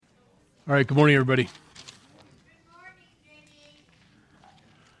All right, good morning, everybody.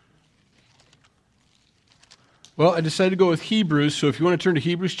 Well, I decided to go with Hebrews, so if you want to turn to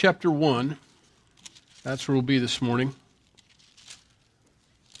Hebrews chapter 1, that's where we'll be this morning.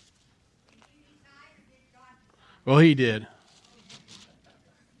 Well, he did.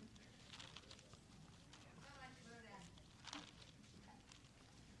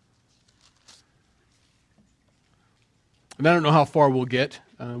 And I don't know how far we'll get.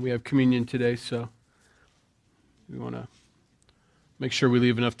 We have communion today, so we want to make sure we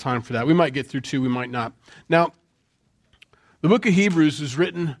leave enough time for that. We might get through two, we might not. Now, the book of Hebrews was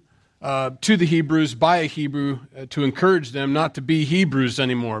written to the Hebrews by a Hebrew to encourage them not to be Hebrews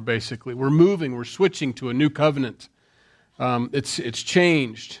anymore, basically. We're switching to a new covenant. It's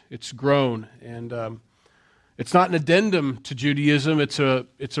changed, it's grown, and it's not an addendum to Judaism, it's a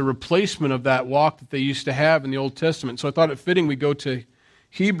replacement of that walk that they used to have in the Old Testament. So I thought it fitting we go to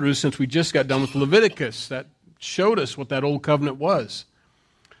Hebrews since we just got done with Leviticus. That showed us what that old covenant was.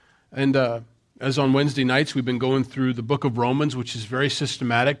 And as on Wednesday nights, we've been going through the book of Romans, which is very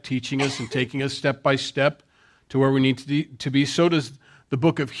systematic, teaching us and taking us step by step to where we need to be. So does the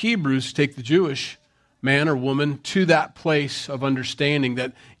book of Hebrews take the Jewish man or woman to that place of understanding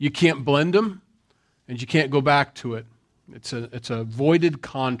that you can't blend them and you can't go back to it. It's a voided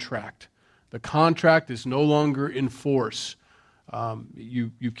contract. The contract is no longer in force.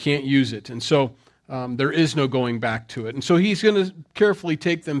 You can't use it. And so there is no going back to it. And so he's going to carefully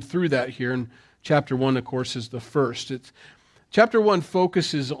take them through that here. And chapter 1, of course, is the first. Chapter 1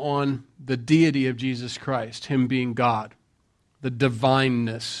 focuses on the deity of Jesus Christ, him being God, the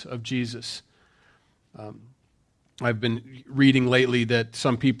divineness of Jesus. I've been reading lately that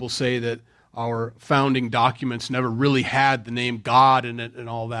some people say that our founding documents never really had the name God in it and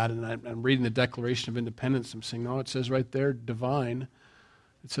all that. And I'm reading the Declaration of Independence. I'm saying, no, it says right there, divine.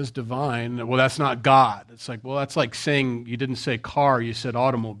 It says divine. Well, that's not God. It's like, well, that's like saying you didn't say car, you said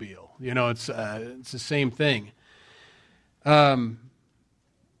automobile. You know, it's the same thing. And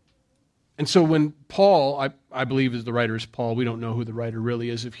so when Paul, I believe is the writer is Paul, we don't know who the writer really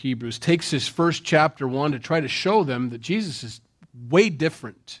is of Hebrews, takes his first chapter 1 to try to show them that Jesus is way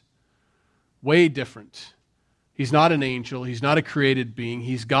different. Way different. He's not an angel. He's not a created being.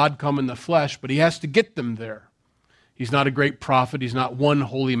 He's God come in the flesh, but he has to get them there. He's not a great prophet. He's not one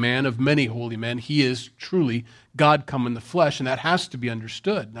holy man of many holy men. He is truly God come in the flesh, and that has to be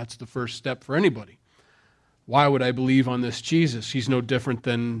understood. That's the first step for anybody. Why would I believe on this Jesus? He's no different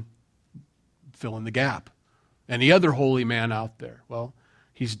than fill in the gap. Any other holy man out there? Well,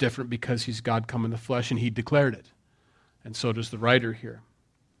 he's different because he's God come in the flesh, and he declared it. And so does the writer here.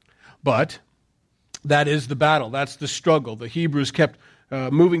 But that is the battle. That's the struggle. The Hebrews kept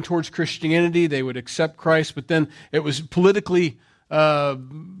moving towards Christianity. They would accept Christ, but then it was politically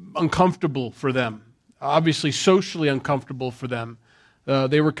uncomfortable for them. Obviously, socially uncomfortable for them.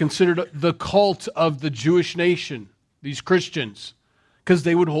 They were considered the cult of the Jewish nation, these Christians, because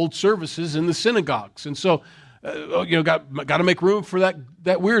they would hold services in the synagogues. And so, got to make room for that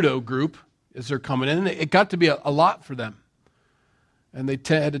weirdo group as they're coming in. And it got to be a lot for them. And they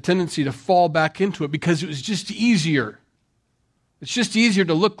had a tendency to fall back into it because it was just easier. It's just easier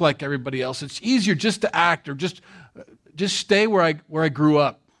to look like everybody else. It's easier just to act or just stay where I grew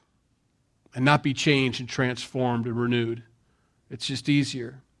up and not be changed and transformed and renewed. It's just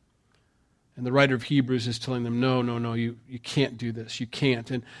easier. And the writer of Hebrews is telling them, no, you can't do this. You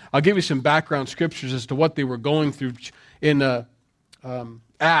can't. And I'll give you some background scriptures as to what they were going through in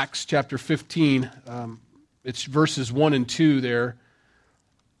Acts chapter 15. It's verses 1 and 2 there.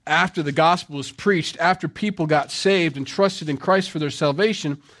 After the gospel was preached, after people got saved and trusted in Christ for their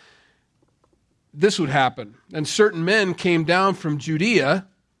salvation, this would happen. And certain men came down from Judea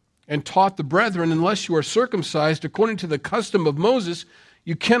and taught the brethren, unless you are circumcised according to the custom of Moses,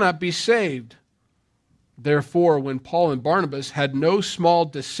 you cannot be saved. Therefore, when Paul and Barnabas had no small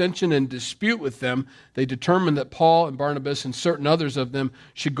dissension and dispute with them, they determined that Paul and Barnabas and certain others of them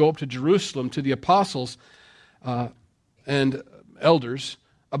should go up to Jerusalem to the apostles and elders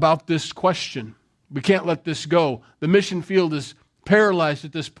about this question. We can't let this go. The mission field is paralyzed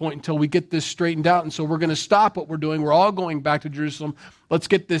at this point until we get this straightened out, and so we're going to stop what we're doing. We're all going back to Jerusalem. Let's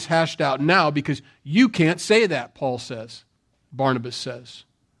get this hashed out now because you can't say that, Paul says. Barnabas says.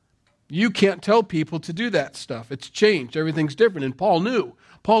 You can't tell people to do that stuff. It's changed. Everything's different, and Paul knew.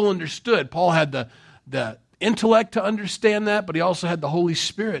 Paul understood. Paul had the intellect to understand that, but he also had the Holy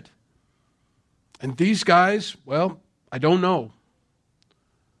Spirit. And these guys, well, I don't know.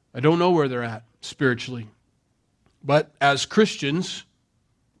 I don't know where they're at spiritually. But as Christians,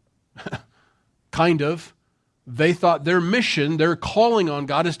 kind of, They thought their mission, their calling on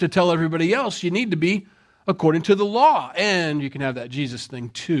God is to tell everybody else you need to be according to the law. And you can have that Jesus thing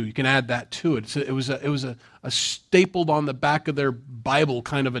too. You can add that to it. It was a stapled on the back of their Bible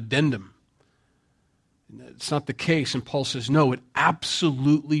kind of addendum. It's not the case. And Paul says, no, it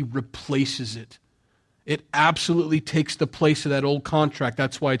absolutely replaces it. It absolutely takes the place of that old contract.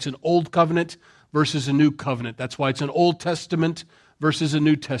 That's why it's an old covenant versus a new covenant. That's why it's an Old Testament versus a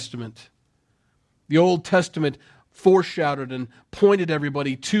New Testament. The Old Testament foreshadowed and pointed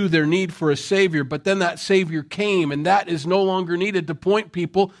everybody to their need for a Savior, but then that Savior came, and that is no longer needed to point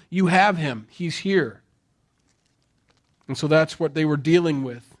people. You have Him. He's here. And so that's what they were dealing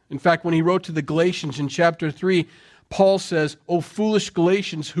with. In fact, when he wrote to the Galatians in chapter 3, Paul says, "O foolish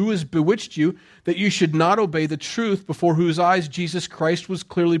Galatians, who has bewitched you that you should not obey the truth, before whose eyes Jesus Christ was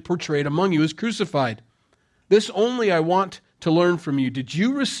clearly portrayed among you as crucified? This only I want to learn from you. Did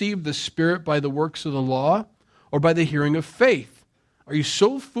you receive the Spirit by the works of the law, or by the hearing of faith? Are you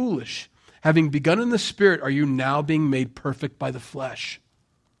so foolish? Having begun in the Spirit, are you now being made perfect by the flesh?"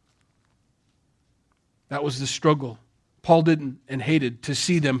 That was the struggle. Paul didn't and hated to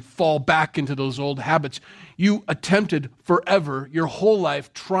see them fall back into those old habits. You attempted forever, your whole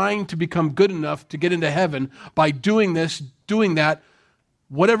life, trying to become good enough to get into heaven by doing this, doing that.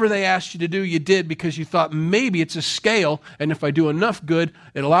 Whatever they asked you to do, you did because you thought maybe it's a scale, and if I do enough good,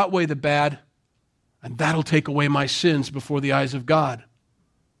 it'll outweigh the bad, and that'll take away my sins before the eyes of God.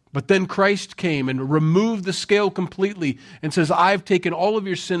 But then Christ came and removed the scale completely and says, I've taken all of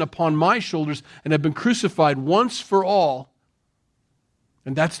your sin upon my shoulders and have been crucified once for all.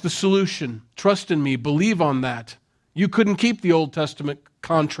 And that's the solution. Trust in me. Believe on that. You couldn't keep the Old Testament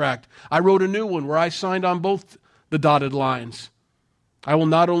contract. I wrote a new one where I signed on both the dotted lines. I will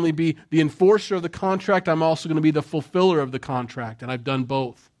not only be the enforcer of the contract, I'm also going to be the fulfiller of the contract. And I've done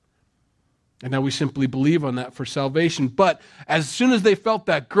both. And now we simply believe on that for salvation. But as soon as they felt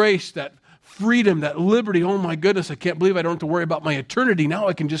that grace, that freedom, that liberty, oh my goodness, I can't believe I don't have to worry about my eternity. Now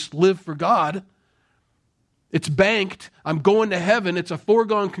I can just live for God. It's banked. I'm going to heaven. It's a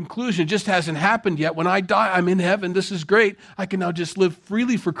foregone conclusion. It just hasn't happened yet. When I die, I'm in heaven. This is great. I can now just live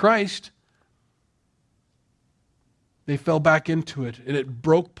freely for Christ. They fell back into it. And it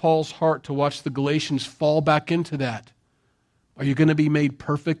broke Paul's heart to watch the Galatians fall back into that. Are you going to be made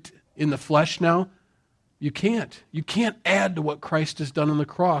perfect in the flesh now? You can't. You can't add to what Christ has done on the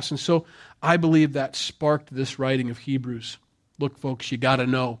cross. And so I believe that sparked this writing of Hebrews. Look, folks, you got to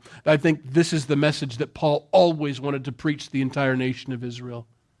know. I think this is the message that Paul always wanted to preach to the entire nation of Israel.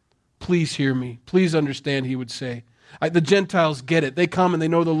 Please hear me. Please understand, he would say. The Gentiles get it. They come and they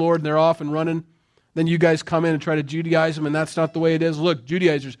know the Lord and they're off and running. Then you guys come in and try to Judaize them, and that's not the way it is. Look,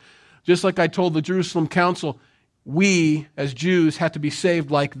 Judaizers, just like I told the Jerusalem council, we as Jews have to be saved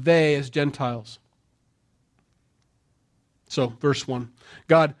like they as Gentiles. So, verse 1.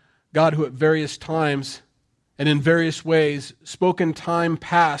 God who at various times and in various ways spoke in time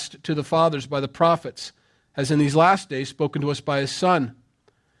past to the fathers by the prophets, has in these last days spoken to us by His Son.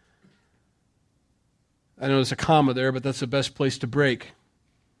 I know there's a comma there, but that's the best place to break.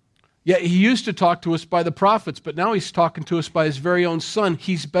 Yet He used to talk to us by the prophets, but now He's talking to us by His very own Son.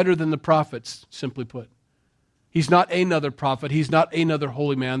 He's better than the prophets, simply put. He's not another prophet. He's not another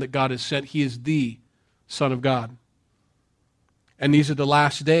holy man that God has sent. He is the Son of God. And these are the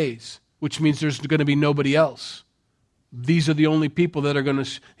last days, which means there's going to be nobody else. These are the only people that are going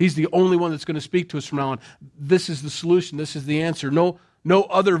to, He's the only one that's going to speak to us from now on. This is the solution. This is the answer. No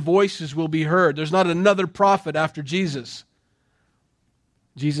other voices will be heard. There's not another prophet after Jesus.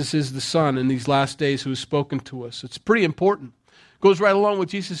 Jesus is the Son in these last days who has spoken to us. It's pretty important. It goes right along with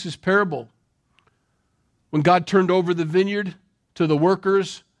Jesus' parable. When God turned over the vineyard to the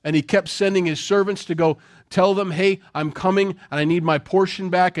workers and He kept sending His servants to go tell them, hey, I'm coming and I need my portion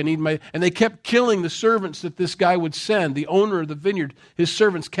back. And they kept killing the servants that this guy would send. The owner of the vineyard, his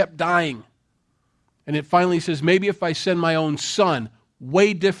servants kept dying. And it finally says, maybe if I send my own son,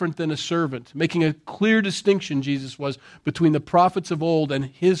 way different than a servant, making a clear distinction, Jesus was, between the prophets of old and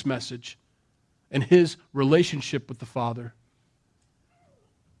His message and His relationship with the Father.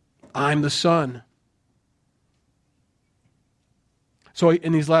 I'm the Son. So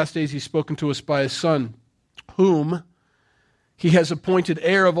in these last days, He's spoken to us by His Son, whom He has appointed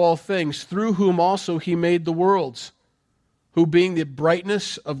heir of all things, through whom also He made the worlds, who being the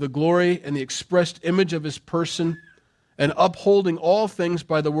brightness of the glory and the expressed image of His person, and upholding all things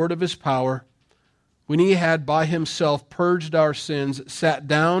by the word of His power, when He had by Himself purged our sins, sat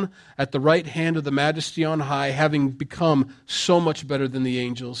down at the right hand of the Majesty on high, having become so much better than the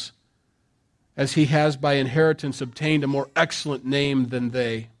angels, as He has by inheritance obtained a more excellent name than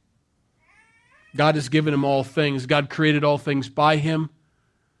they. God has given him all things. God created all things by him.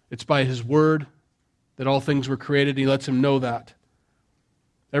 It's by his word that all things were created. He lets him know that.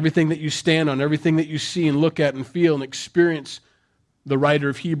 Everything that you stand on, everything that you see and look at and feel and experience, the writer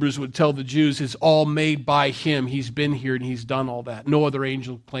of Hebrews would tell the Jews, is all made by him. He's been here and he's done all that. No other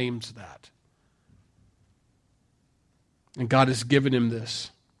angel claims that. And God has given him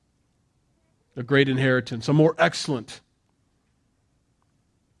this, a great inheritance, a more excellent.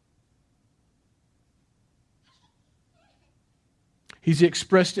 He's the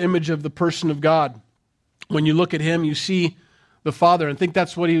expressed image of the person of God. When you look at him, you see the Father. And I think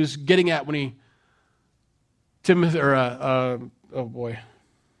that's what he was getting at when he, Timothy, or, oh boy.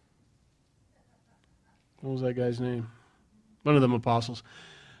 What was that guy's name? One of them apostles.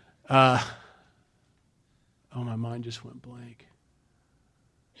 Oh, my mind just went blank.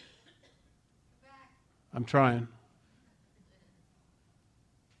 I'm trying.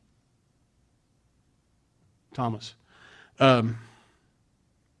 Thomas.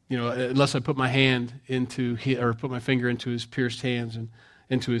 Unless I put my hand into or put my finger into his pierced hands and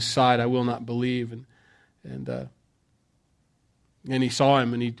into his side, I will not believe. And he saw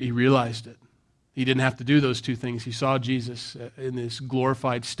him and he realized it. He didn't have to do those two things. He saw Jesus in this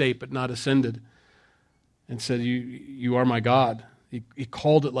glorified state, but not ascended, and said, "You are my God." He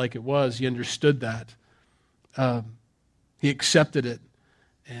called it like it was. He understood that. He accepted it,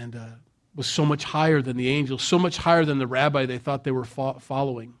 and was so much higher than the angels, so much higher than the rabbi they thought they were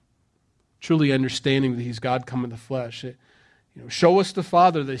following. Truly understanding that he's God come in the flesh. Show us the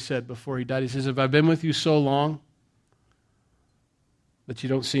Father, they said before he died. He says, "Have I been with you so long that you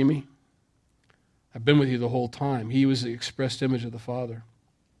don't see me? I've been with you the whole time." He was the expressed image of the Father.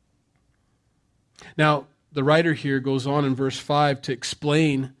 Now, the writer here goes on in verse 5 to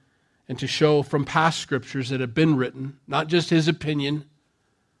explain and to show from past scriptures that have been written, not just his opinion,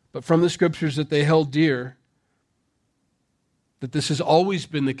 but from the scriptures that they held dear, that this has always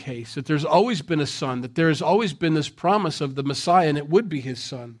been the case, that there's always been a son, that there has always been this promise of the Messiah, and it would be his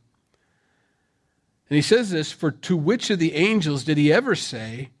son. And he says this, "For to which of the angels did he ever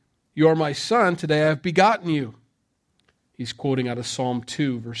say, 'You are my son, today I have begotten you'?" He's quoting out of Psalm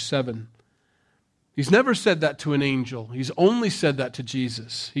 2, verse 7. He's never said that to an angel. He's only said that to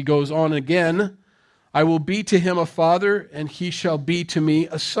Jesus. He goes on again, "I will be to him a father, and he shall be to me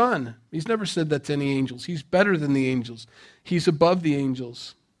a son." He's never said that to any angels. He's better than the angels. He's above the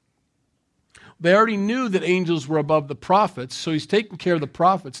angels. They already knew that angels were above the prophets, so he's taking care of the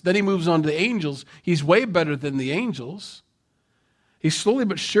prophets. Then he moves on to the angels. He's way better than the angels. He's slowly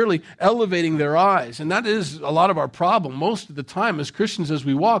but surely elevating their eyes. And that is a lot of our problem. Most of the time, as Christians, as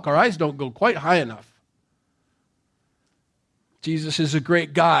we walk, our eyes don't go quite high enough. Jesus is a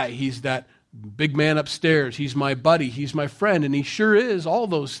great guy. He's that big man upstairs. He's my buddy. He's my friend. And he sure is all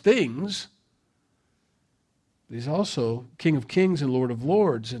those things. But he's also King of Kings and Lord of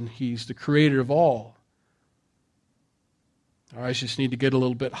Lords. And he's the creator of all. Our eyes just need to get a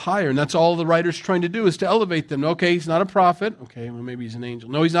little bit higher. And that's all the writer's trying to do, is to elevate them. Okay, he's not a prophet. Okay, well, maybe he's an angel.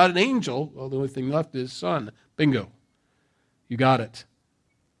 No, he's not an angel. Well, the only thing left is son. Bingo. You got it.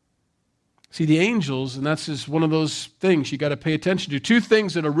 See, the angels, and that's just one of those things you got to pay attention to. Two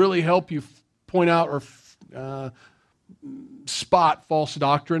things that'll really help you point out or spot false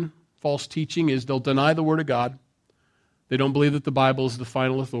doctrine, false teaching, is they'll deny the Word of God. They don't believe that the Bible is the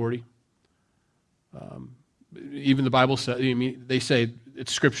final authority. Even the Bible says, they say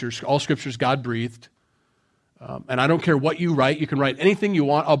it's Scriptures. All Scripture is God-breathed. And I don't care what you write. You can write anything you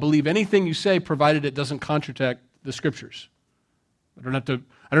want. I'll believe anything you say, provided it doesn't contradict the Scriptures. I don't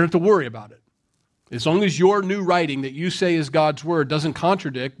have to worry about it. As long as your new writing that you say is God's Word doesn't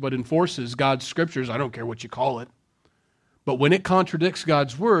contradict but enforces God's Scriptures, I don't care what you call it. But when it contradicts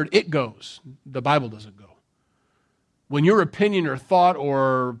God's Word, it goes. The Bible doesn't go. When your opinion or thought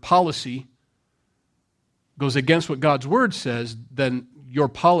or policy goes against what God's Word says, then your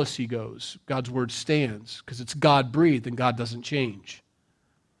policy goes. God's Word stands because it's God-breathed and God doesn't change.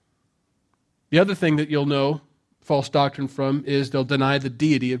 The other thing that you'll know false doctrine from is they'll deny the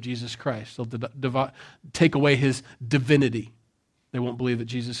deity of Jesus Christ. They'll take away his divinity. They won't believe that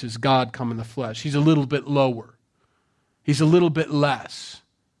Jesus is God come in the flesh. He's a little bit lower. He's a little bit less.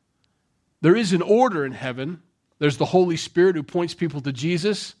 There is an order in heaven. There's the Holy Spirit who points people to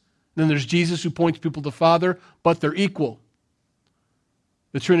Jesus. Then there's Jesus who points people to the Father, but they're equal.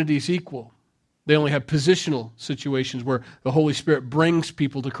 The Trinity is equal. They only have positional situations where the Holy Spirit brings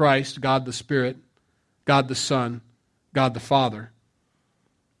people to Christ, God the Spirit, God the Son, God the Father.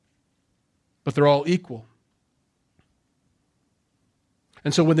 But they're all equal.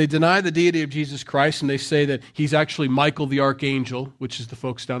 And so when they deny the deity of Jesus Christ and they say that he's actually Michael the archangel, which is the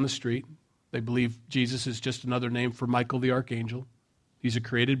folks down the street, They believe Jesus is just another name for Michael the archangel. He's a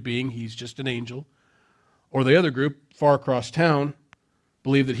created being. He's just an angel. Or the other group, far across town,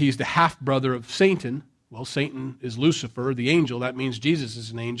 believe that he's the half-brother of Satan. Well, Satan is Lucifer, the angel. That means Jesus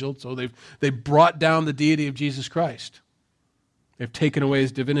is an angel. So they've brought down the deity of Jesus Christ. They've taken away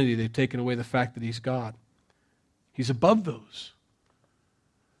his divinity. They've taken away the fact that he's God. He's above those.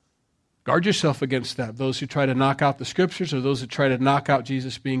 Guard yourself against that. Those who try to knock out the Scriptures or those who try to knock out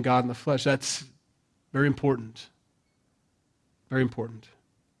Jesus being God in the flesh. That's very important. Very important.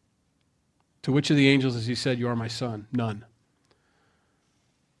 To which of the angels has he said, "You are my son"? None.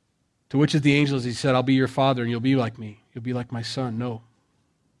 To which of the angels has he said, "I'll be your father and you'll be like me. You'll be like my son"? No.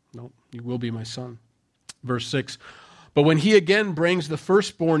 No, you will be my son. Verse 6, "But when he again brings the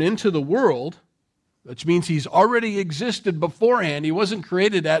firstborn into the world," which means he's already existed beforehand. He wasn't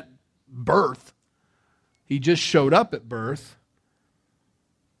created at birth. He just showed up at birth.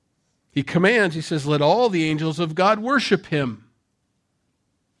 He commands, he says, "Let all the angels of God worship him."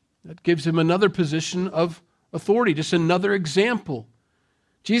 That gives him another position of authority, just another example.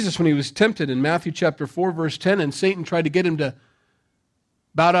 Jesus, when he was tempted in Matthew chapter 4, verse 10, and Satan tried to get him to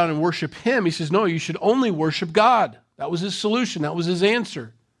bow down and worship him, he says, "No, you should only worship God." That was his solution. That was his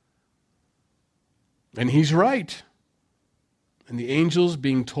answer. And he's right. And the angels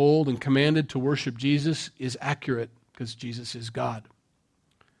being told and commanded to worship Jesus is accurate because Jesus is God.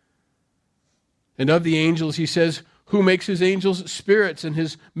 And of the angels, he says, "Who makes his angels spirits and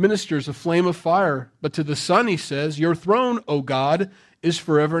his ministers a flame of fire? But to the Son," he says, "Your throne, O God, is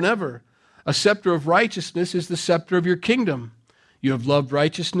forever and ever. A scepter of righteousness is the scepter of your kingdom. You have loved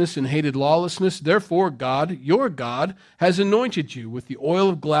righteousness and hated lawlessness. Therefore, God, your God, has anointed you with the oil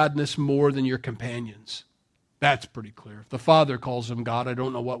of gladness more than your companions." That's pretty clear. If the Father calls him God, I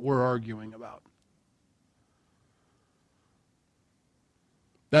don't know what we're arguing about.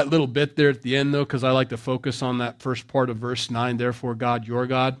 That little bit there at the end, though, because I like to focus on that first part of verse 9, "Therefore, God, your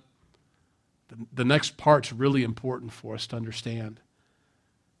God." The next part's really important for us to understand.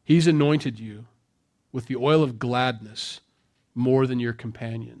 He's anointed you with the oil of gladness more than your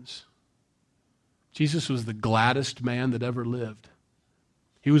companions. Jesus was the gladdest man that ever lived.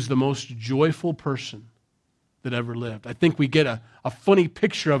 He was the most joyful person that ever lived. I think we get a funny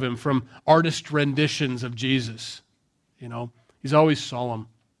picture of him from artist renditions of Jesus. You know, he's always solemn.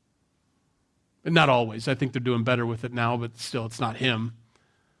 And not always. I think they're doing better with it now, but still, it's not him.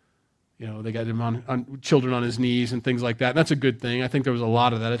 You know, they got him on children on his knees and things like that. And that's a good thing. I think there was a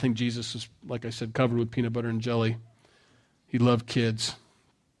lot of that. I think Jesus was, like I said, covered with peanut butter and jelly. He loved kids.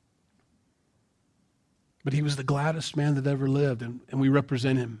 But he was the gladdest man that ever lived, and we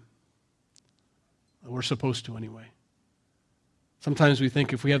represent him. We're supposed to anyway. Sometimes we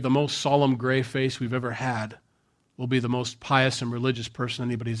think if we have the most solemn gray face we've ever had, we'll be the most pious and religious person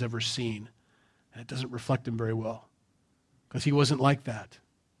anybody's ever seen. And it doesn't reflect him very well, because he wasn't like that.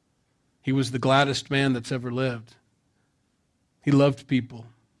 He was the gladdest man that's ever lived. He loved people.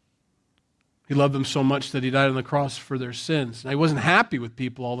 He loved them so much that he died on the cross for their sins. Now, he wasn't happy with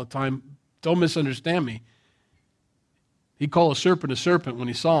people all the time. Don't misunderstand me. He'd call a serpent when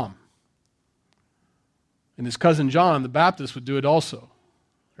he saw him. And his cousin John, the Baptist, would do it also.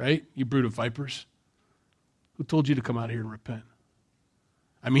 Right? You brood of vipers. Who told you to come out here and repent?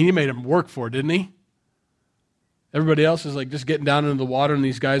 I mean, he made him work for it, didn't he? Everybody else is like just getting down into the water, and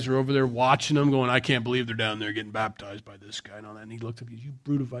these guys are over there watching them, going, "I can't believe they're down there getting baptized by this guy." And all that. And he looked at you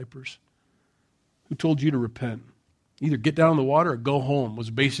brood of vipers. Who told you to repent? Either get down in the water or go home, was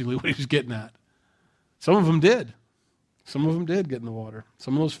basically what he was getting at. Some of them did. Some of them did get in the water.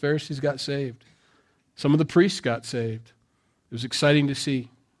 Some of those Pharisees got saved. Some of the priests got saved. It was exciting to see,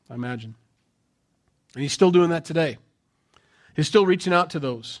 I imagine. And he's still doing that today. He's still reaching out to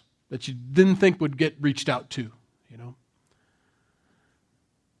those that you didn't think would get reached out to, you know.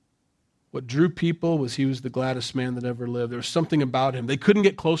 What drew people was he was the gladdest man that ever lived. There was something about him. They couldn't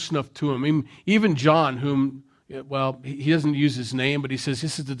get close enough to him. Even John, whom, well, he doesn't use his name, but he says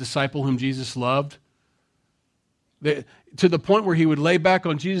this is the disciple whom Jesus loved. To the point where he would lay back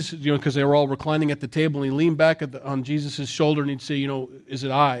on Jesus, you know, because they were all reclining at the table, and he leaned back on Jesus' shoulder and he'd say, you know, "Is it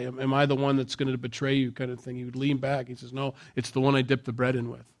I? Am I the one that's going to betray you?" kind of thing. He would lean back. He says, "No, it's the one I dipped the bread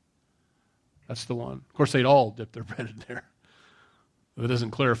in with. That's the one." Of course, they'd all dip their bread in there. It doesn't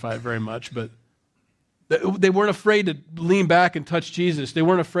clarify it very much, but they weren't afraid to lean back and touch Jesus. They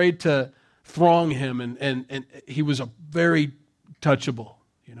weren't afraid to throng him, and he was a very touchable,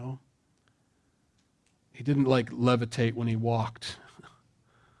 you know. He didn't like levitate when he walked.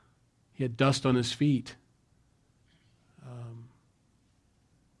 He had dust on his feet.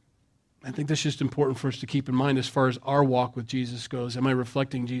 I think that's just important for us to keep in mind as far as our walk with Jesus goes. Am I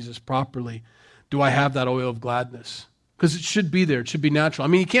reflecting Jesus properly? Do I have that oil of gladness? Because it should be there. It should be natural. I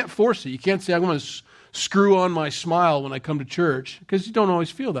mean, you can't force it. You can't say, I'm going to screw on my smile when I come to church, because you don't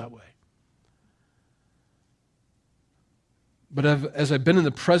always feel that way. But as I've been in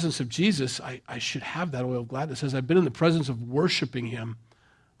the presence of Jesus, I should have that oil of gladness. As I've been in the presence of worshiping him,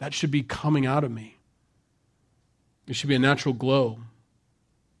 that should be coming out of me. It should be a natural glow.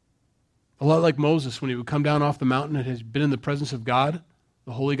 A lot like Moses when he would come down off the mountain and has been in the presence of God,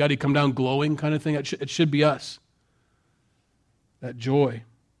 the holy God, he'd come down glowing kind of thing. It should be us. That joy.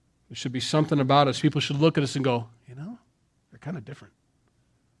 There should be something about us. People should look at us and go, they're kind of different.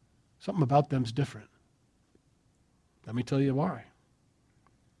 Something about them's different. Let me tell you why.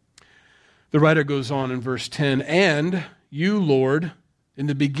 The writer goes on in verse 10, and you, Lord, in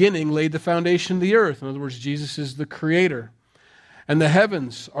the beginning laid the foundation of the earth. In other words, Jesus is the creator. And the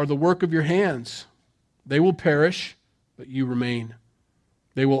heavens are the work of your hands. They will perish, but you remain.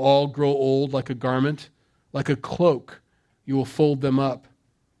 They will all grow old like a garment, like a cloak. You will fold them up,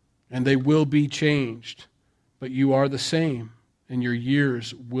 and they will be changed. But you are the same, and your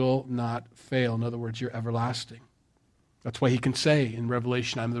years will not fail. In other words, you're everlasting. That's why he can say in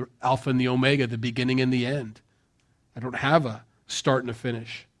Revelation, I'm the Alpha and the Omega, the beginning and the end. I don't have a start and a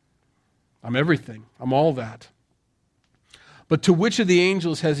finish. I'm everything. I'm all that. But to which of the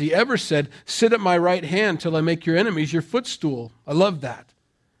angels has he ever said, sit at my right hand till I make your enemies your footstool? I love that.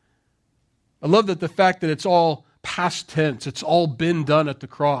 I love that the fact that it's all past tense. It's all been done at the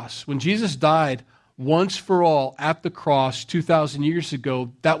cross. When Jesus died once for all at the cross 2,000 years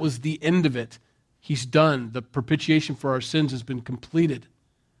ago, that was the end of it. He's done. The propitiation for our sins has been completed.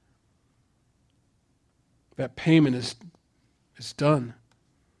 That payment is done.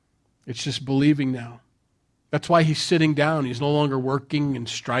 It's just believing now. That's why he's sitting down. He's no longer working and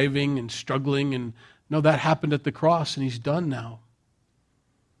striving and struggling. And no, that happened at the cross, and he's done now.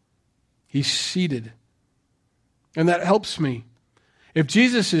 He's seated. And that helps me. If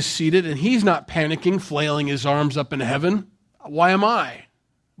Jesus is seated and he's not panicking, flailing his arms up in heaven, why am I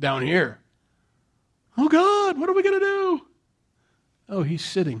down here? Oh God, what are we going to do? Oh, he's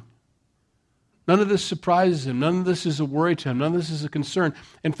sitting. None of this surprises him. None of this is a worry to him. None of this is a concern.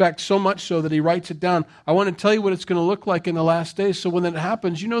 In fact, so much so that he writes it down. I want to tell you what it's going to look like in the last days, so when that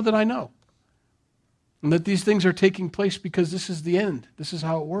happens, you know that I know. And that these things are taking place because this is the end. This is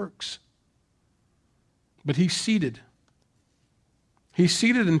how it works. But he's seated. He's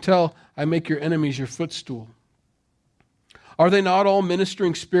seated until I make your enemies your footstool. Are they not all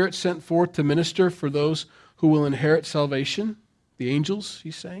ministering spirits sent forth to minister for those who will inherit salvation? The angels,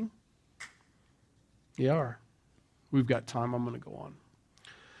 he's saying. They are. We've got time. I'm going to go on.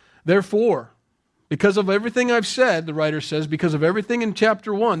 Therefore, because of everything I've said, the writer says, because of everything in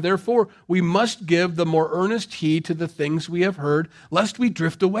chapter 1, therefore we must give the more earnest heed to the things we have heard, lest we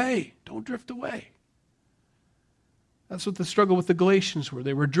drift away. Don't drift away. That's what the struggle with the Galatians were.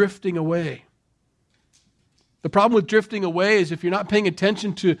 They were drifting away. The problem with drifting away is if you're not paying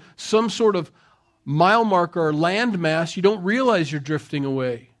attention to some sort of mile marker or land mass, you don't realize you're drifting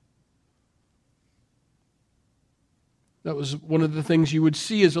away. That was one of the things you would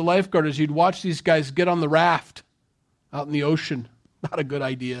see as a lifeguard, as you'd watch these guys get on the raft out in the ocean. Not a good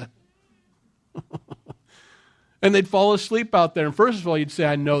idea. And they'd fall asleep out there. And first of all, you'd say,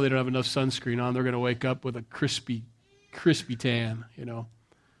 I know they don't have enough sunscreen on. They're going to wake up with a crispy tan,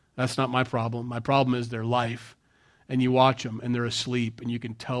 That's not my problem. My problem is their life. And you watch them, and they're asleep, and you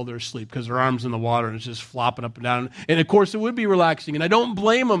can tell they're asleep because their arm's in the water, and it's just flopping up and down. And, of course, it would be relaxing, and I don't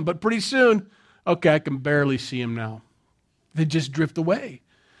blame them, but pretty soon, okay, I can barely see them now. They just drift away.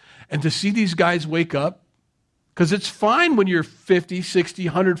 And to see these guys wake up, because it's fine when you're 50, 60,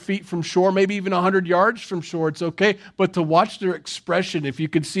 100 feet from shore, maybe even 100 yards from shore, it's okay. But to watch their expression, if you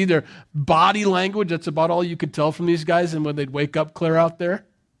could see their body language, that's about all you could tell from these guys. And when they'd wake up clear out there,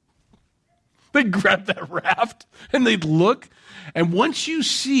 they'd grab that raft and they'd look. And once you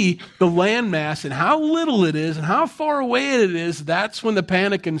see the landmass and how little it is and how far away it is, that's when the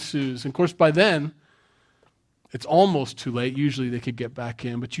panic ensues. And of course, by then, it's almost too late. Usually they could get back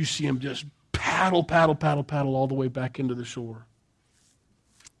in, but you see them just paddle all the way back into the shore.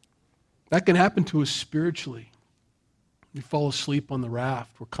 That can happen to us spiritually. We fall asleep on the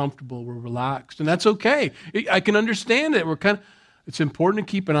raft. We're comfortable. We're relaxed. And that's okay. I can understand it. It's important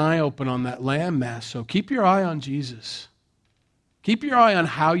to keep an eye open on that landmass. So keep your eye on Jesus. Keep your eye on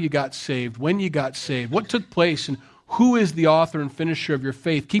how you got saved, when you got saved, what took place, and who is the author and finisher of your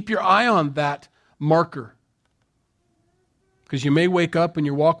faith. Keep your eye on that marker. Because you may wake up in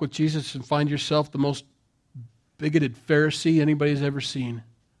your walk with Jesus and find yourself the most bigoted Pharisee anybody's ever seen.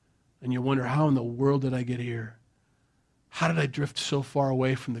 And you wonder, how in the world did I get here? How did I drift so far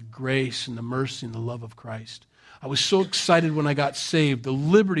away from the grace and the mercy and the love of Christ? I was so excited when I got saved. The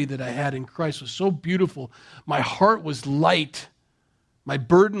liberty that I had in Christ was so beautiful. My heart was light. My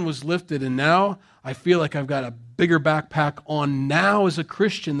burden was lifted, and now I feel like I've got a bigger backpack on now as a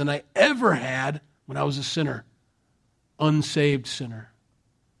Christian than I ever had when I was a sinner, unsaved sinner.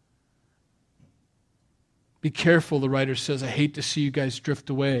 Be careful, the writer says. I hate to see you guys drift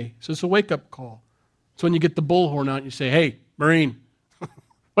away. So it's a wake-up call. It's when you get the bullhorn out and you say, hey, Marine,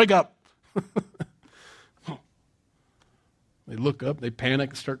 wake up. They look up, they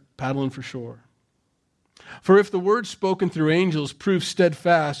panic, and start paddling for shore. For if the word spoken through angels proved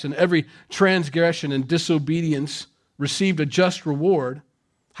steadfast, and every transgression and disobedience received a just reward,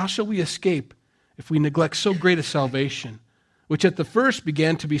 how shall we escape if we neglect so great a salvation, which at the first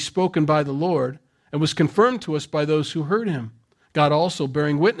began to be spoken by the Lord, and was confirmed to us by those who heard him? God also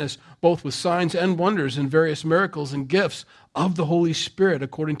bearing witness, both with signs and wonders and various miracles and gifts of the Holy Spirit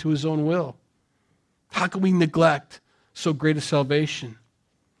according to his own will. How can we neglect so great a salvation?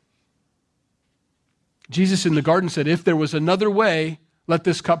 Jesus in the garden said, if there was another way, let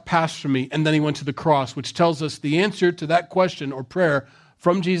this cup pass from me. And then he went to the cross, which tells us the answer to that question or prayer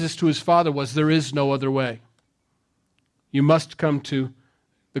from Jesus to his Father was, there is no other way. You must come to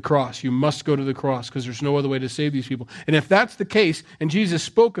the cross. You must go to the cross because there's no other way to save these people. And if that's the case, and Jesus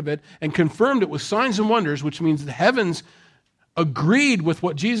spoke of it and confirmed it with signs and wonders, which means the heavens agreed with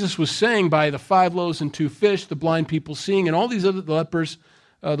what Jesus was saying by the 5 loaves and 2 fish, the blind people seeing, and all these other lepers,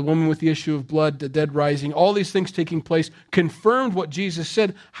 the woman with the issue of blood, the dead rising, all these things taking place, confirmed what Jesus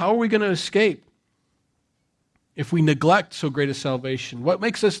said. How are we going to escape if we neglect so great a salvation? What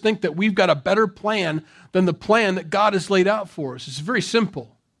makes us think that we've got a better plan than the plan that God has laid out for us? It's very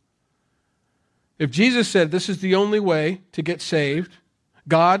simple. If Jesus said this is the only way to get saved,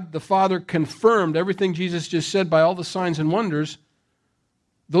 God the Father confirmed everything Jesus just said by all the signs and wonders.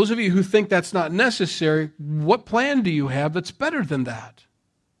 Those of you who think that's not necessary, what plan do you have that's better than that?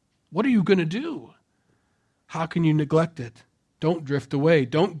 What are you going to do? How can you neglect it? Don't drift away.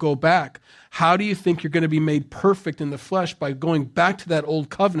 Don't go back. How do you think you're going to be made perfect in the flesh? By going back to that old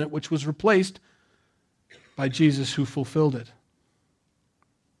covenant which was replaced by Jesus who fulfilled it.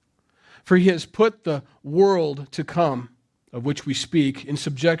 For he has put the world to come, of which we speak, in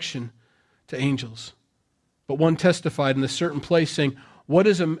subjection to angels. But one testified in a certain place, saying, What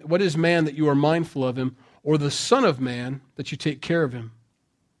is man that you are mindful of him, or the Son of Man that you take care of him?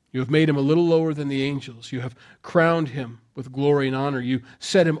 You have made him a little lower than the angels. You have crowned him with glory and honor. You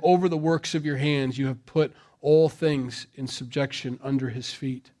set him over the works of your hands. You have put all things in subjection under his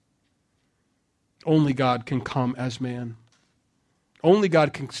feet. Only God can come as man. Only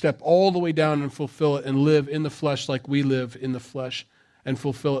God can step all the way down and fulfill it and live in the flesh like we live in the flesh and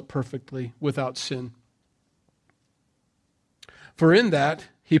fulfill it perfectly without sin. For in that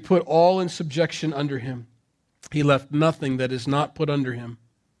he put all in subjection under him. He left nothing that is not put under him.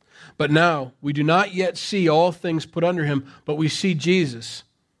 But now we do not yet see all things put under him, but we see Jesus,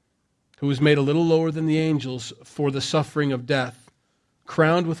 who was made a little lower than the angels for the suffering of death,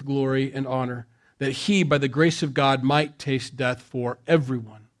 crowned with glory and honor, that he, by the grace of God, might taste death for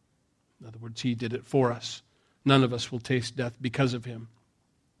everyone. In other words, he did it for us. None of us will taste death because of him.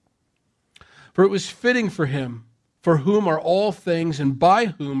 For it was fitting for him, for whom are all things and by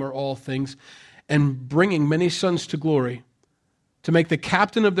whom are all things, and bringing many sons to glory, to make the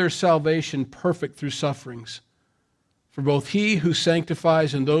captain of their salvation perfect through sufferings. For both he who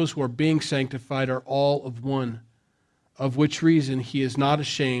sanctifies and those who are being sanctified are all of one, of which reason he is not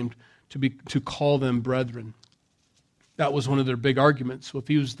ashamed to call them brethren. That was one of their big arguments. So if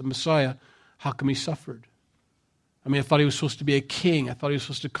he was the Messiah, how come he suffered? I mean, I thought he was supposed to be a king. I thought he was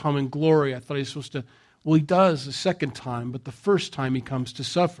supposed to come in glory. I thought he was supposed to... Well, he does the second time, but the first time he comes to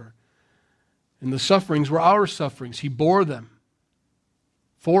suffer. And the sufferings were our sufferings. He bore them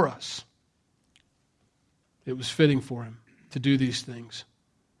for us. It was fitting for him to do these things.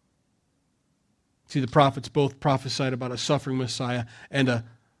 See, the prophets both prophesied about a suffering Messiah and a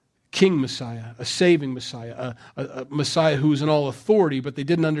king Messiah, a saving Messiah, a Messiah who was in all authority, but they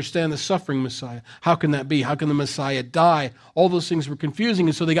didn't understand the suffering Messiah. How can that be? How can the Messiah die? All those things were confusing,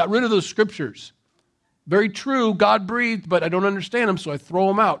 and so they got rid of those scriptures. Very true, God breathed, but I don't understand them, so I throw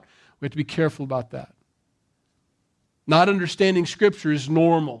them out. We have to be careful about that. Not understanding Scripture is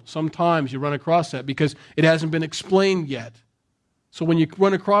normal. Sometimes you run across that because it hasn't been explained yet. So when you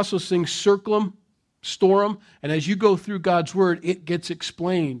run across those things, circle them, store them, and as you go through God's Word, it gets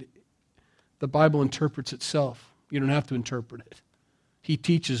explained. The Bible interprets itself. You don't have to interpret it. He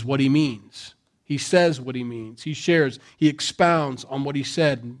teaches what he means. He says what he means. He shares. He expounds on what he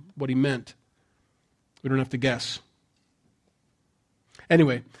said and what he meant. We don't have to guess.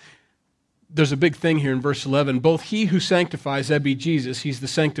 Anyway, there's a big thing here in verse 11. Both he who sanctifies, that be Jesus, he's the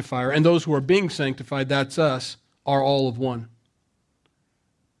sanctifier, and those who are being sanctified, that's us, are all of one.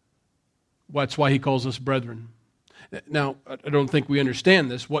 That's why he calls us brethren. Now, I don't think we understand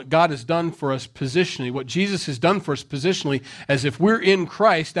this. What God has done for us positionally, what Jesus has done for us positionally, as if we're in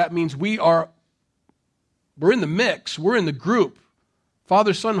Christ, that means we're in the mix, we're in the group.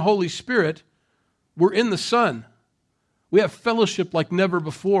 Father, Son, Holy Spirit, we're in the Son. We have fellowship like never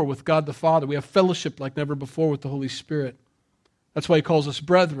before with God the Father. We have fellowship like never before with the Holy Spirit. That's why he calls us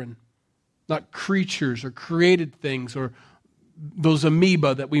brethren, not creatures or created things or those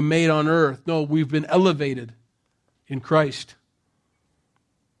amoeba that we made on earth. No, we've been elevated in Christ.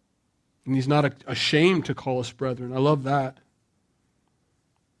 And he's not ashamed to call us brethren. I love that.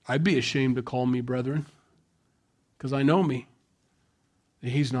 I'd be ashamed to call me brethren because I know me.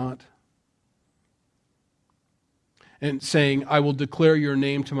 He's not. And saying, I will declare your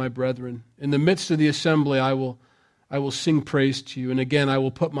name to my brethren. In the midst of the assembly, I will sing praise to you. And again, I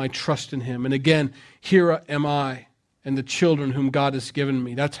will put my trust in him. And again, here am I and the children whom God has given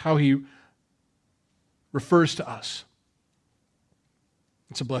me. That's how he refers to us.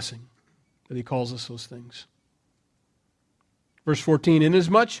 It's a blessing that he calls us those things. Verse 14,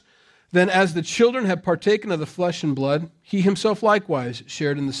 inasmuch then as the children have partaken of the flesh and blood, he himself likewise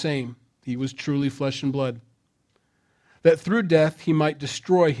shared in the same. He was truly flesh and blood. That through death he might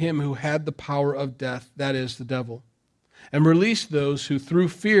destroy him who had the power of death, that is, the devil, and release those who through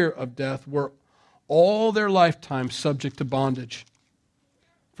fear of death were all their lifetime subject to bondage.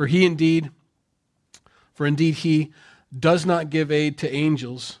 For indeed he does not give aid to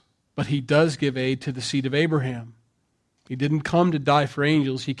angels, but he does give aid to the seed of Abraham. He didn't come to die for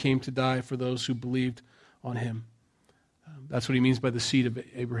angels, he came to die for those who believed on him. That's what he means by the seed of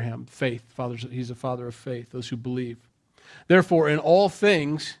Abraham, faith. He's a father of faith, those who believe. Therefore, in all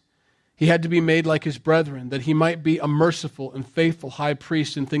things, he had to be made like his brethren, that he might be a merciful and faithful high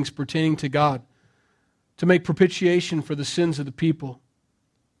priest in things pertaining to God, to make propitiation for the sins of the people.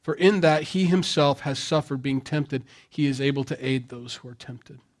 For in that he himself has suffered being tempted, he is able to aid those who are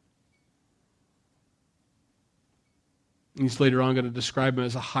tempted. And he's later on going to describe him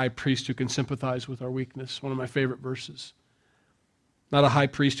as a high priest who can sympathize with our weakness. One of my favorite verses. Not a high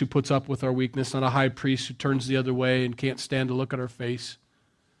priest who puts up with our weakness, not a high priest who turns the other way and can't stand to look at our face.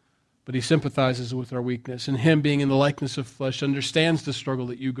 But he sympathizes with our weakness. And him, being in the likeness of flesh, understands the struggle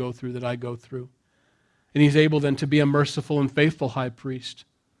that you go through, that I go through. And he's able then to be a merciful and faithful high priest.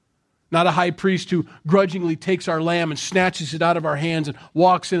 Not a high priest who grudgingly takes our lamb and snatches it out of our hands and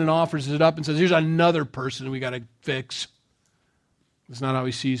walks in and offers it up and says, here's another person we got to fix. It's not how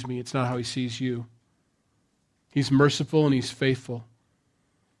he sees me. It's not how he sees you. He's merciful and he's faithful.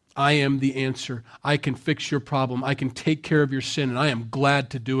 I am the answer. I can fix your problem. I can take care of your sin, and I am glad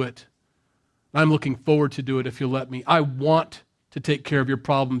to do it. I'm looking forward to do it if you'll let me. I want to take care of your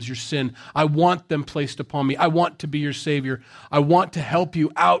problems, your sin. I want them placed upon me. I want to be your Savior. I want to help you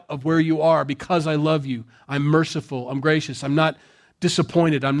out of where you are because I love you. I'm merciful. I'm gracious. I'm not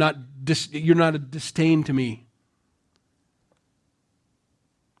disappointed. You're not a disdain to me.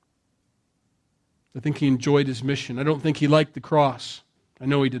 I think he enjoyed his mission. I don't think he liked the cross. I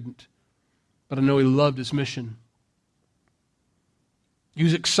know he didn't, but I know he loved his mission. He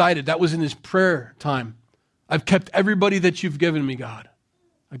was excited. That was in his prayer time. I've kept everybody that you've given me, God.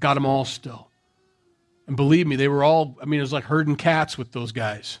 I got them all still. And believe me, they were all, it was like herding cats with those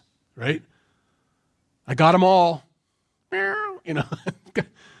guys, right? I got them all.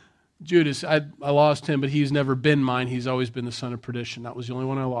 Judas, I lost him, but he's never been mine. He's always been the son of perdition. That was the only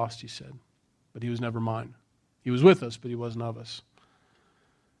one I lost, he said. But he was never mine. He was with us, but he wasn't of us.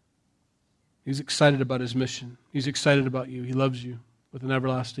 He's excited about his mission. He's excited about you. He loves you with an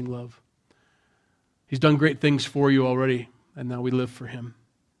everlasting love. He's done great things for you already, and now we live for him.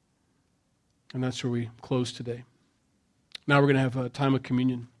 And that's where we close today. Now we're going to have a time of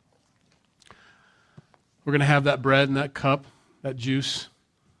communion. We're going to have that bread and that cup, that juice.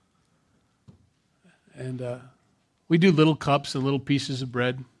 And we do little cups and little pieces of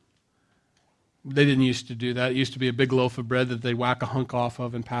bread. They didn't used to do that. It used to be a big loaf of bread that they'd whack a hunk off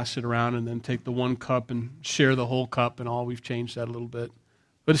of and pass it around and then take the one cup and share the whole cup and all. We've changed that a little bit.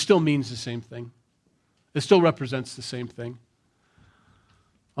 But it still means the same thing. It still represents the same thing.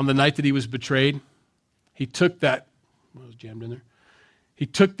 On the night that he was betrayed, he took that, well, it was jammed in there. He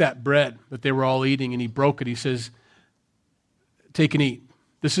took that bread that they were all eating and he broke it. He says, take and eat.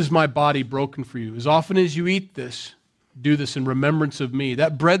 This is my body broken for you. As often as you eat this, Do this in remembrance of me.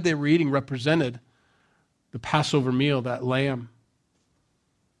 That bread they were eating represented the Passover meal, that lamb.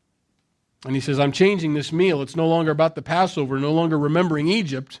 And he says, I'm changing this meal. It's no longer about the Passover, no longer remembering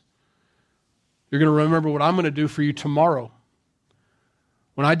Egypt. You're going to remember what I'm going to do for you tomorrow.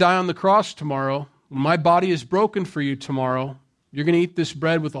 When I die on the cross tomorrow, when my body is broken for you tomorrow, you're going to eat this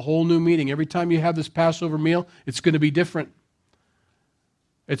bread with a whole new meaning. Every time you have this Passover meal, it's going to be different.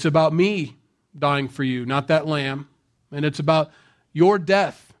 It's about me dying for you, not that lamb. And it's about your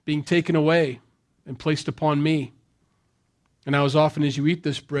death being taken away and placed upon me. And now as often as you eat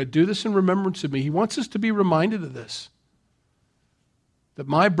this bread, do this in remembrance of me. He wants us to be reminded of this. That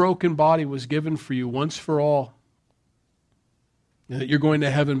my broken body was given for you once for all. And that you're going to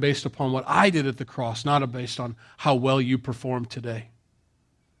heaven based upon what I did at the cross, not based on how well you performed today.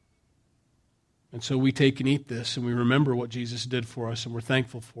 And so we take and eat this, and we remember what Jesus did for us, and we're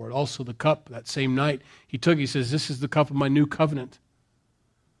thankful for it. Also, the cup, that same night, he says, this is the cup of my new covenant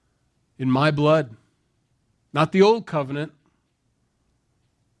in my blood. Not the old covenant.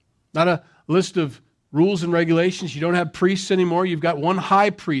 Not a list of rules and regulations. You don't have priests anymore. You've got one high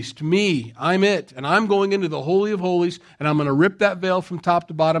priest, me. I'm it. And I'm going into the Holy of Holies, and I'm going to rip that veil from top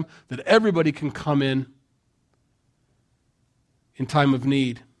to bottom that everybody can come in time of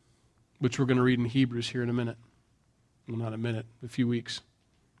need, which we're going to read in Hebrews here in a minute. Well, not a minute, a few weeks.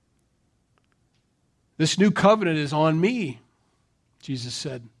 This new covenant is on me, Jesus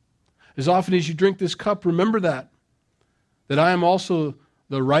said. As often as you drink this cup, remember that I am also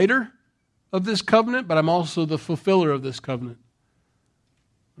the writer of this covenant, but I'm also the fulfiller of this covenant.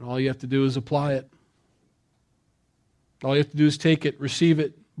 And all you have to do is apply it. All you have to do is take it, receive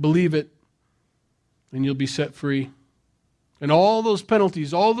it, believe it, and you'll be set free. And all those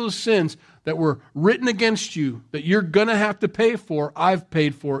penalties, all those sins that were written against you, that you're going to have to pay for, I've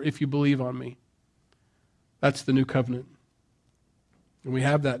paid for if you believe on me. That's the new covenant. And we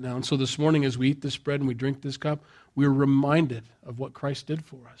have that now. And so this morning as we eat this bread and we drink this cup, we're reminded of what Christ did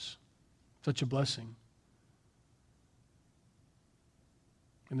for us. Such a blessing.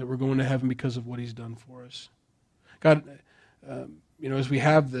 And that we're going to heaven because of what he's done for us. God, as we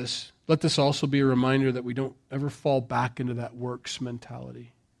have this, let this also be a reminder that we don't ever fall back into that works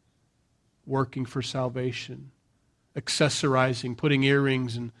mentality. Working for salvation, accessorizing, putting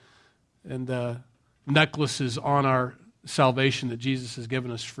earrings and necklaces on our salvation that Jesus has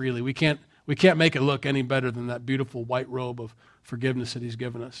given us freely. We can't make it look any better than that beautiful white robe of forgiveness that he's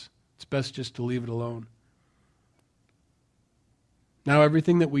given us. It's best just to leave it alone. Now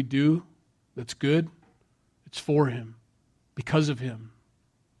everything that we do that's good, it's for him, because of him,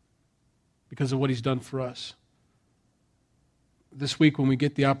 because of what he's done for us. This week when we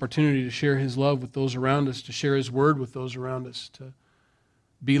get the opportunity to share his love with those around us, to share his word with those around us, to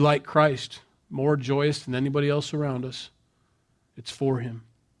be like Christ, more joyous than anybody else around us, it's for him,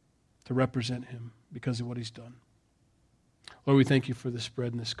 to represent him because of what he's done. Lord, we thank you for this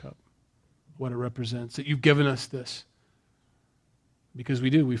bread and this cup, what it represents, that you've given us this. Because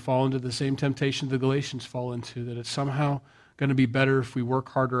we fall into the same temptation the Galatians fall into, that it's somehow going to be better if we work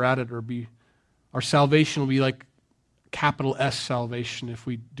harder at it, or our salvation will be like capital S salvation if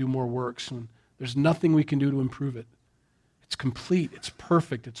we do more works. And there's nothing we can do to improve it. It's complete, it's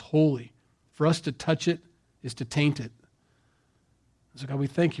perfect, it's holy. For us to touch it is to taint it. So God, we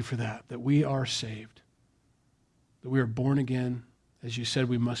thank you for that we are saved, that we are born again, as you said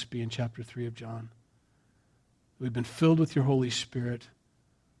we must be in chapter 3 of John. We've been filled with your Holy Spirit,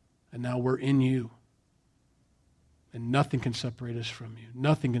 and now we're in you. And nothing can separate us from you.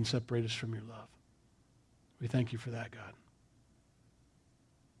 Nothing can separate us from your love. We thank you for that, God.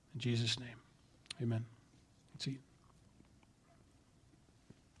 In Jesus' name, amen. Let's eat.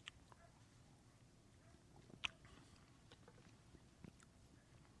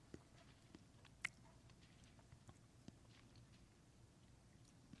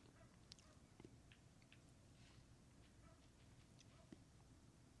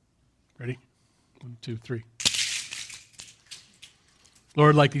 Ready? 1, 2, 3.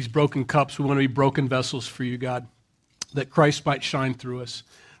 Lord, like these broken cups, we want to be broken vessels for you, God, that Christ might shine through us,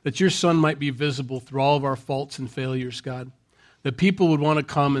 that your Son might be visible through all of our faults and failures, God, that people would want to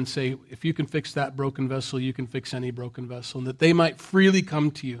come and say, if you can fix that broken vessel, you can fix any broken vessel, and that they might freely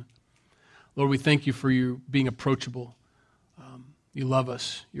come to you. Lord, we thank you for you being approachable. You love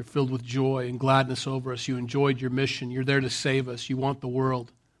us. You're filled with joy and gladness over us. You enjoyed your mission. You're there to save us. You want the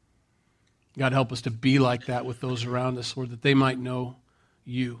world. God, help us to be like that with those around us, Lord, that they might know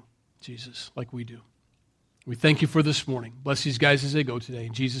you, Jesus, like we do. We thank you for this morning. Bless these guys as they go today.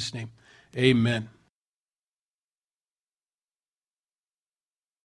 In Jesus' name, amen.